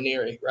on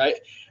Nwaneri, right?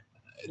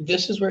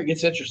 This is where it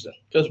gets interesting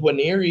because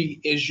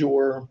Nwaneri is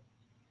your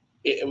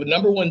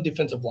number 1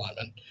 defensive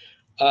lineman.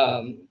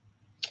 I'm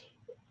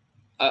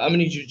going to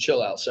need you to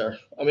chill out, sir.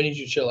 I'm going to need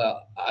you to chill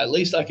out. At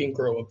least I can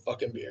grow a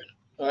fucking beard.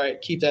 All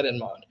right, keep that in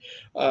mind.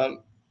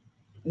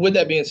 With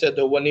that being said,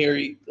 though,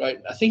 Nwaneri,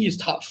 right, I think he's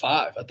top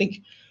 5. I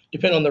think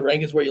depending on the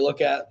rankings where you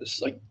look at,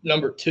 it's like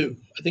number 2.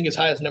 I think as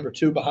high as number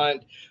 2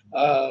 behind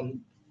Raiola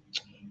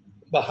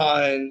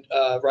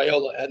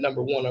at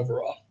number 1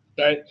 overall,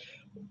 right?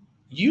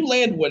 You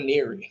land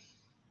Nwaneri,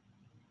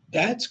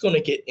 that's going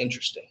to get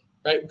interesting,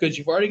 right? Because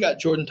you've already got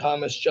Jordan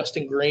Thomas,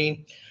 Justin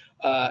Green,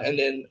 and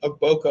then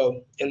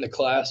Ogboko in the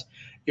class.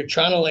 You're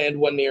trying to land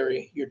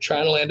Nwaneri. You're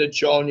trying to land a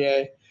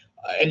Jonye,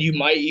 and you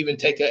might even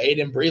take a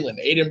Aiden Breland.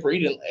 Aiden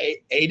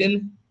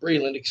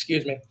Breland,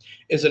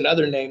 is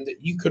another name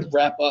that you could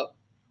wrap up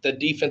the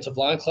defensive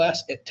line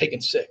class at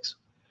taking 6.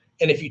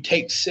 And if you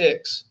take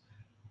 6,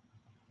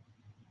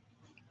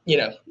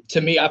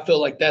 to me, I feel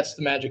like that's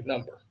the magic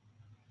number.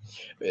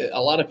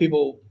 A lot of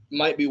people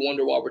might be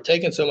wondering why we're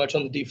taking so much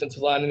on the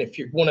defensive line. And if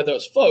you're one of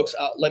those folks,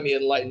 let me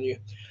enlighten you.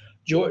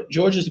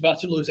 Georgia's about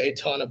to lose a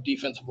ton of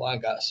defensive line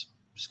guys.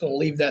 Just going to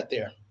leave that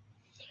there.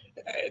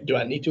 Do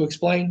I need to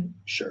explain?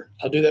 Sure.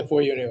 I'll do that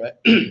for you anyway.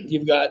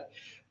 You got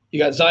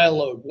Zion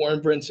Logue,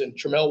 Warren Brinson,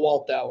 Tramel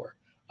Walthour,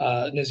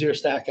 Nazir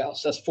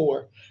Stackhouse. That's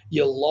 4.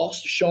 You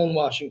lost Sean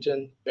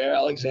Washington, Bear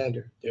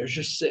Alexander. There's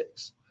your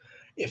 6.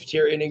 If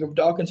Terry and Ingram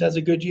Dawkins has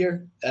a good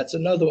year, that's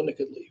another one that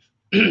could leave.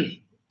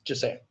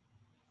 Just saying.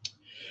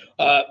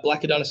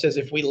 Black Adonis says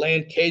if we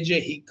land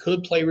KJ, he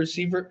could play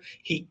receiver.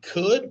 He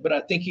could, but I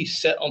think he's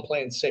set on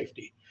playing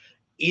safety.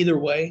 Either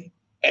way,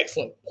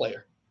 excellent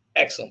player.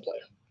 Excellent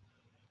player.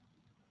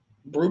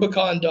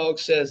 Rubicon Dog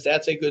says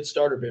that's a good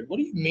starter beard. What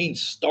do you mean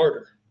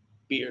starter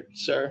beard,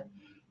 sir?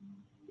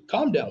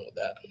 Calm down with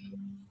that.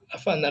 I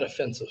find that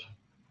offensive.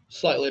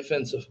 Slightly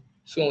offensive.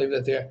 Just going to leave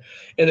that there.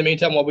 In the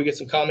meantime, while we get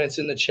some comments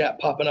in the chat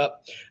popping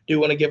up, do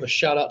want to give a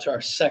shout out to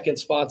our second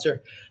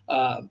sponsor,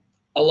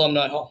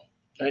 Alumni Hall.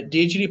 All right,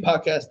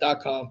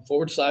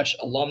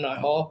 dgdpodcast.com/Alumni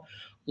Hall.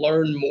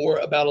 Learn more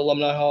about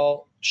Alumni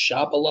Hall.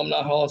 Shop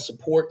Alumni Hall.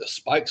 Support the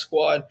Spike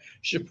Squad.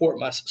 Support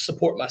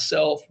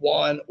myself,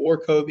 Juan, or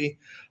Kobe.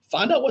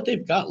 Find out what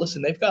they've got.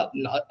 Listen, they've got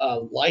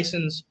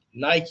licensed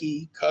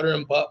Nike, Cutter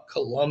and Buck,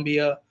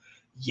 Columbia,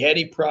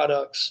 Yeti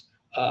products,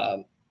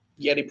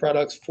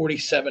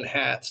 47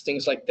 hats,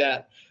 things like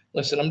that.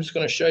 Listen, I'm just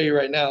going to show you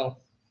right now.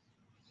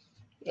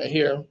 Right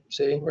here.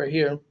 See, right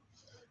here.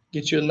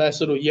 Get you a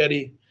nice little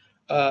Yeti,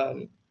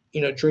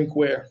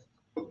 drinkware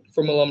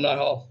from Alumni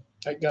Hall.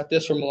 I got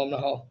this from Alumni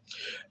Hall.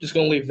 Just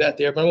going to leave that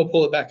there, but I'm going to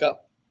pull it back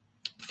up.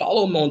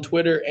 Follow them on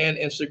Twitter and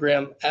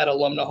Instagram at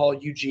Alumni Hall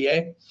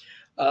UGA.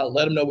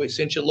 Let them know we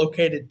sent you.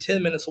 Located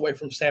 10 minutes away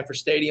from Sanford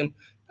Stadium,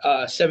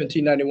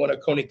 1791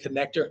 Oconee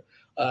Connector,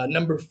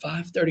 number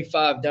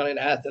 535 down in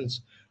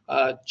Athens.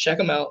 Check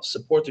them out.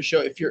 Support the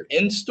show. If you're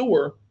in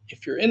store,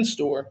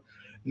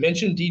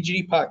 mention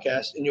DGD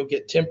Podcast and you'll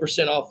get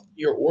 10% off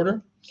your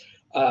order.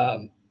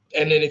 And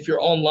then if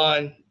you're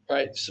online,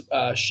 right,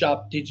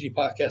 shop DGD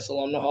Podcast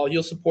Alumni Hall.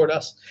 You'll support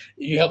us.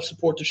 You help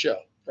support the show,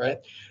 right?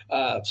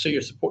 So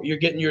you're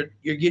getting your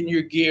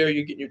gear,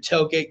 you're getting your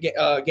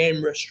tailgate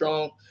game real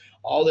strong,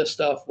 all this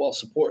stuff while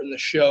supporting the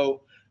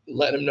show.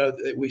 Let them know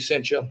that we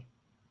sent you.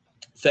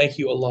 Thank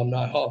you,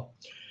 Alumni Hall.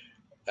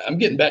 I'm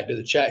getting back to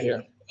the chat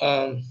here.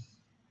 DG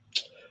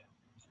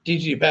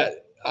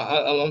Pat,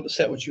 I'm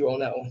upset with you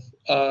on that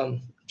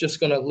one. Just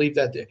going to leave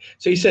that there.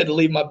 So he said to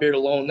leave my beard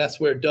alone. That's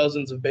where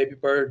dozens of baby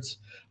birds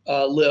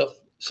live.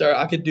 Sir,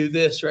 I could do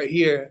this right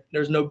here.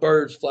 There's no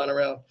birds flying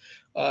around.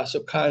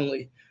 So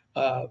kindly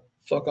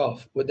fuck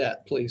off with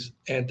that, please.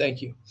 And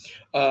thank you.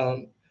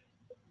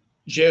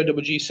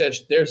 JOWG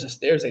says there's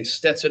a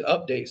Stetson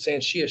update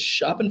saying she is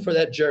shopping for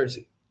that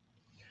jersey.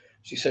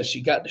 She says she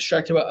got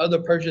distracted by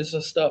other purchases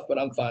and stuff, but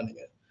I'm finding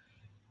it.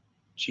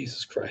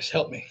 Jesus Christ,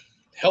 help me.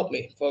 Help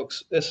me,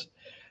 folks. This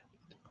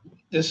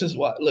is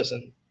what,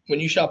 listen, when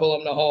you shop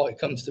Alumni Hall, it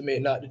comes to me,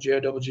 not to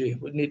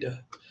JOWG. We need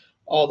to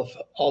all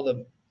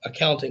the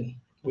accounting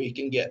we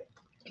can get.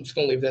 I'm just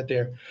going to leave that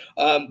there.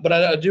 But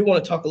I do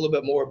want to talk a little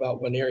bit more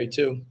about Nwaneri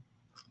too.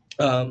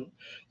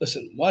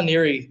 Listen,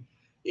 Nwaneri,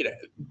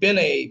 been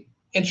a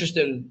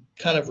interesting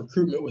kind of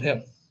recruitment with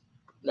him,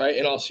 right?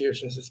 In all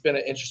seriousness, it's been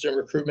an interesting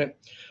recruitment.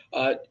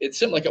 It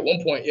seemed like at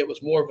one point it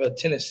was more of a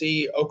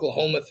Tennessee,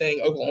 Oklahoma thing.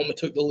 Oklahoma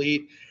took the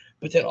lead,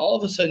 but then all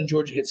of a sudden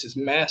Georgia hits this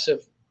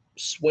massive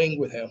swing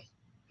with him,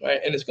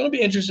 right? And it's going to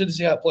be interesting to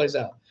see how it plays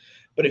out.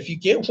 But if you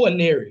get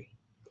Nwaneri,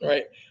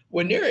 right,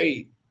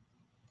 Nwaneri,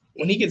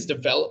 when he gets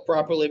developed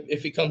properly,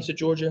 if he comes to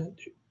Georgia,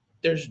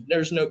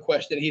 there's no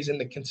question he's in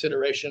the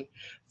consideration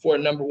for a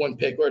number one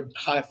pick or a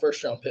high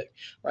first round pick,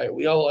 right?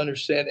 We all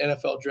understand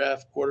NFL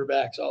draft,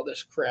 quarterbacks, all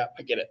this crap.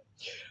 I get it.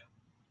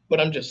 But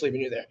I'm just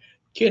leaving you there.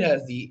 Kid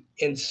has the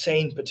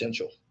insane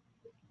potential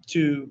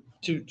to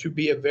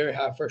be a very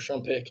high first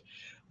round pick.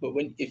 But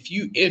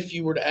if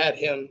you were to add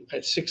him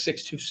at 6'6",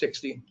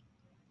 260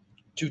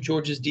 to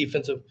Georgia's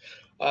defensive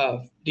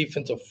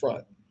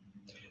front,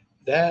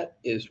 that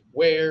is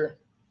where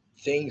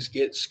things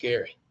get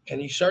scary.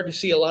 And you start to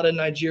see a lot of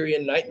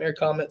Nigerian nightmare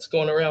comments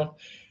going around.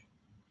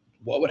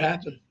 What would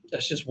happen?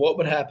 That's just what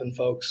would happen,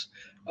 folks.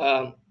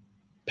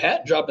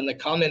 Pat dropping the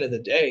comment of the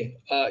day.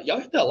 Y'all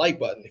hit that like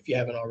button if you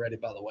haven't already,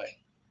 by the way.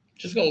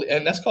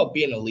 And that's called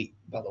being elite,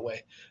 by the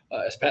way,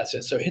 as Pat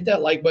said. So hit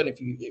that like button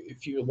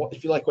if you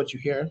like what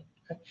you're hearing.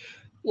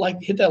 Okay?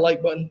 Hit that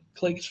like button.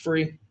 Click. It's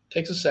free.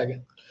 Takes a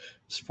second.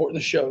 Supporting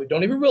the show. You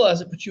don't even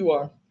realize it, but you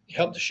are. You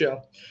help the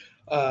show.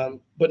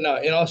 But no,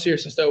 in all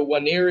seriousness, though,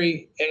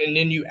 Nwaneri, and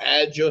then you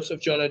add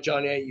Joseph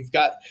Jonah-Jonye, you've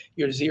got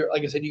your zero.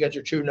 Like I said, you got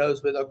your true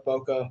nose with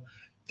Okpoko.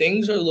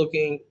 Things are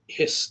looking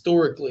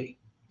historically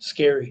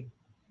scary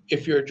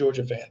if you're a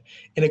Georgia fan,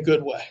 in a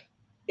good way.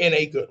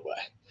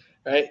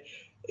 Right?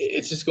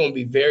 It's just going to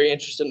be very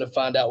interesting to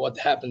find out what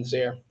happens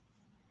there.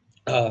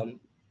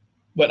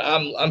 But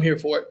I'm here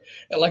for it.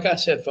 And like I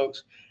said,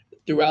 folks,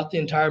 throughout the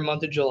entire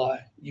month of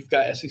July, you've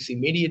got SEC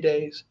Media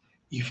Days.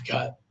 You've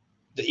got,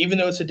 even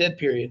though it's a dead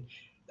period,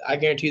 I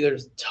guarantee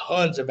there's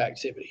tons of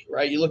activity,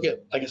 right? You look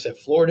at, like I said,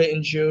 Florida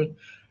in June,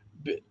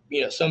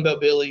 Sunbelt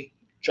Billy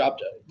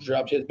dropped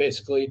his,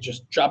 basically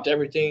just dropped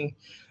everything,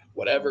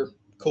 whatever,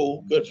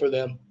 cool, good for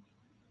them.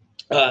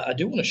 I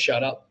do want to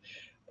shout out,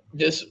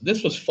 this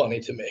was funny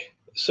to me.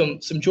 Some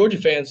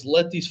Georgia fans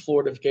let these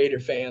Florida Gator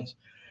fans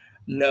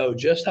know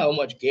just how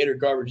much Gator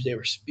garbage they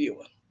were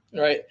spewing,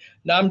 right?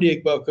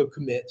 Nnamdi Ogboko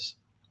commits.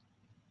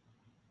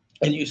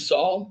 And you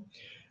saw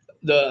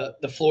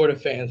the Florida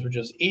fans were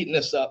just eating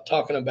this up,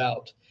 talking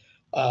about,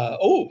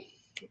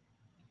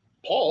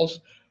 Paul's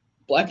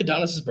Black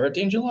Adonis'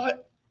 birthday in July.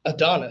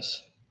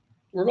 Adonis,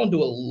 we're going to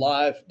do a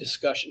live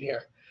discussion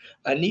here.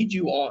 I need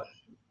you on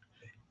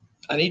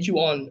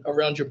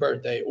around your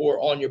birthday or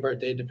on your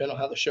birthday, depending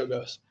on how the show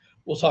goes.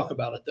 We'll talk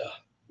about it, though.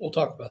 We'll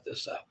talk about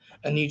this stuff.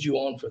 I need you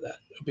on for that.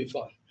 It'll be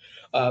fun.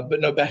 But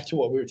no, back to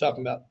what we were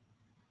talking about.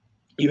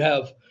 You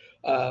have,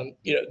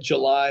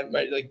 July,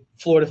 right? Like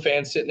Florida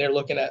fans sitting there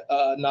looking at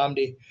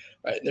Nnamdi,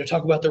 right? They're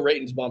talking about the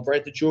ratings bump,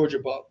 right? The Georgia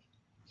bump.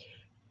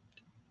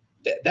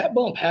 That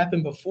bump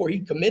happened before he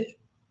committed.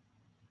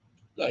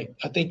 Like,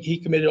 I think he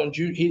committed on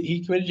June.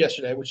 He committed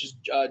yesterday, which is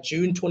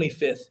June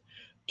 25th,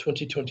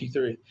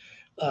 2023.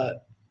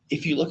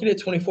 If you look at it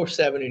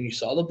 24/7 and you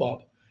saw the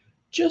bump,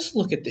 just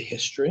look at the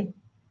history,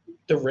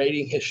 the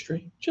rating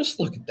history. Just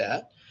look at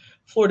that.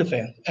 Florida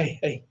fan,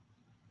 hey.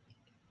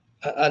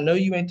 I know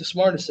you ain't the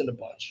smartest in the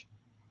bunch,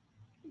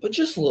 but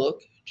just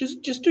look,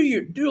 just do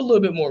a little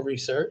bit more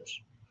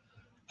research.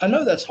 I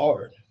know that's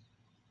hard.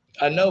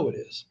 I know it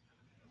is.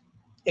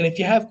 And if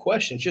you have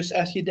questions, just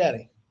ask your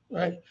daddy,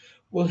 right?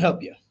 We'll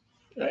help you.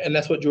 Right? And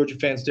that's what Georgia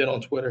fans did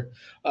on Twitter.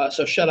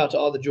 So shout out to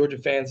all the Georgia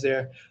fans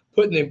there,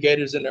 putting them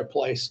Gators in their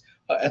place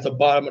at the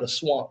bottom of the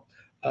swamp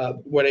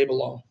where they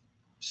belong.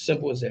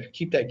 Simple as that.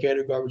 Keep that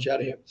Gator garbage out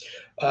of here.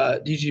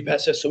 DG Pat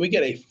says, so we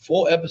get a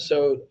full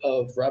episode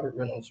of Robert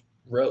Reynolds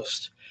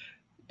roast.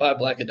 Buy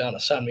Black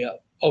Adonis. Sign me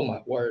up. Oh,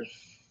 my word.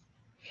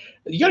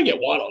 You got to get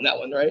Juan on that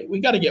one, right?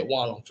 We got to get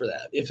Juan on for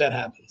that if that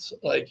happens.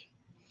 Like,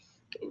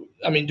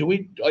 I mean, do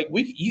we like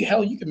we?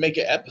 You could make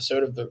an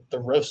episode of the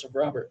roast of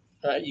Robert,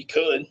 right? You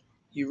could,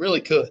 you really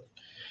could.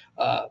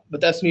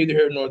 But that's neither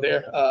here nor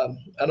there.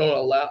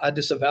 I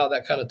disavow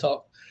that kind of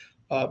talk.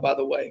 By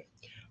the way,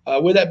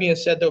 with that being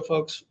said, though,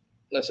 folks,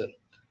 listen.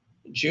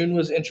 June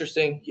was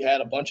interesting. You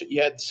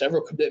had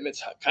several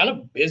commitments, kind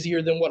of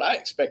busier than what I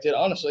expected,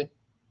 honestly.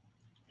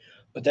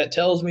 But that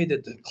tells me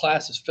that the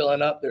class is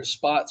filling up. Their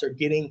spots are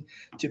getting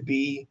to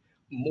be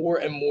more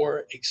and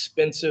more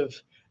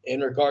expensive in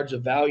regards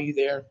of value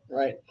there,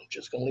 right? I'm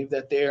just going to leave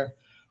that there.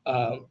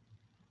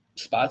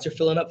 Spots are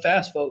filling up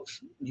fast,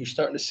 folks. You're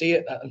starting to see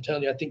it. I'm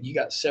telling you, I think you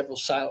got several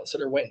silents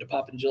that are waiting to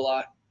pop in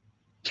July.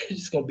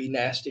 It's going to be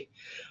nasty.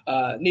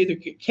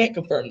 Can't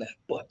confirm that,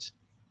 but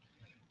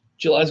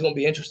July is going to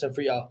be interesting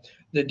for y'all.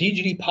 The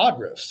DGD pod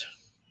roast.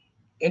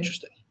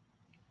 Interesting.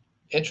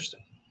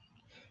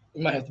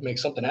 We might have to make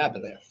something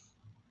happen there.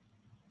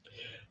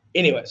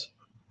 Anyways,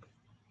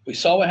 we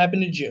saw what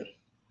happened in June.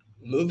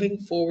 Moving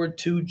forward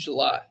to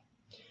July,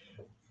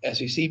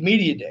 SEC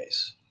Media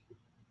Days.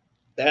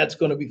 That's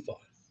going to be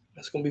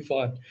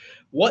fun.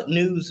 What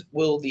news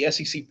will the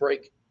SEC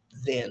break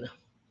then,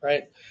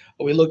 right?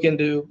 We look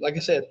into, like I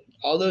said,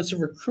 although it's a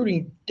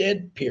recruiting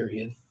dead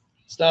period,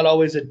 it's not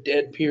always a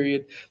dead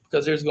period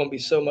because there's going to be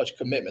so much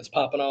commitments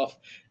popping off,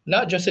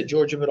 not just at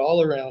Georgia, but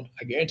all around.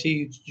 I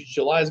guarantee you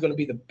July is going to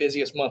be the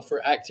busiest month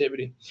for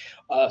activity.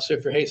 So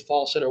if you're Hayes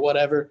Fawcett or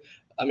whatever,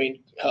 I mean,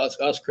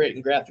 us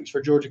creating graphics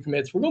for Georgia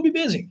commits, we're going to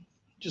be busy.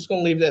 Just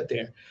going to leave that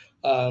there.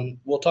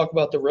 We'll talk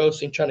about the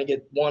roasting, trying to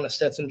get Juan a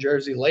Stetson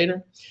jersey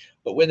later.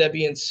 But with that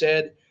being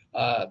said,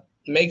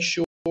 make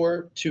sure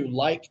to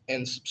like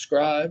and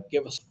subscribe.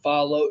 Give us a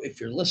follow.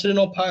 If you're listening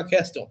on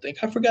podcast, don't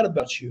think I forgot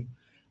about you.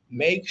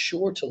 Make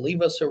sure to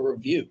leave us a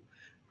review.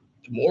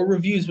 The more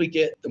reviews we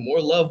get, the more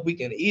love we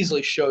can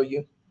easily show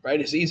you, right?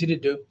 It's easy to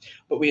do,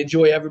 but we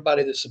enjoy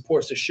everybody that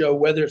supports the show,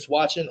 whether it's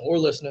watching or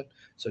listening.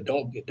 So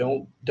don't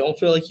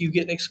feel like you're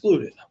getting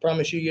excluded. I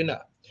promise you're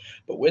not.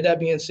 But with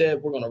that being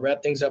said, we're going to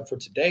wrap things up for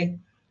today.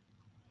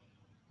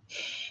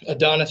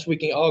 Adonis, we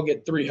can all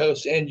get 3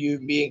 hosts and you,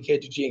 me, and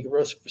KTG and can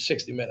roast for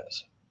 60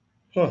 minutes.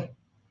 Huh.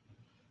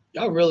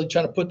 Y'all really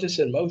trying to put this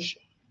in motion.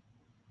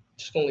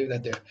 Just going to leave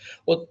that there.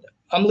 Well,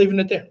 I'm leaving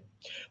it there.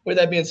 With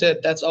that being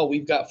said, that's all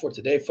we've got for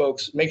today,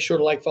 folks. Make sure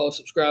to like, follow,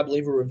 subscribe,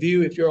 leave a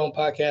review if you're on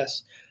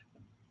podcasts.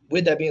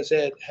 With that being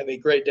said, have a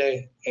great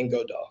day and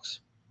go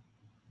Dogs.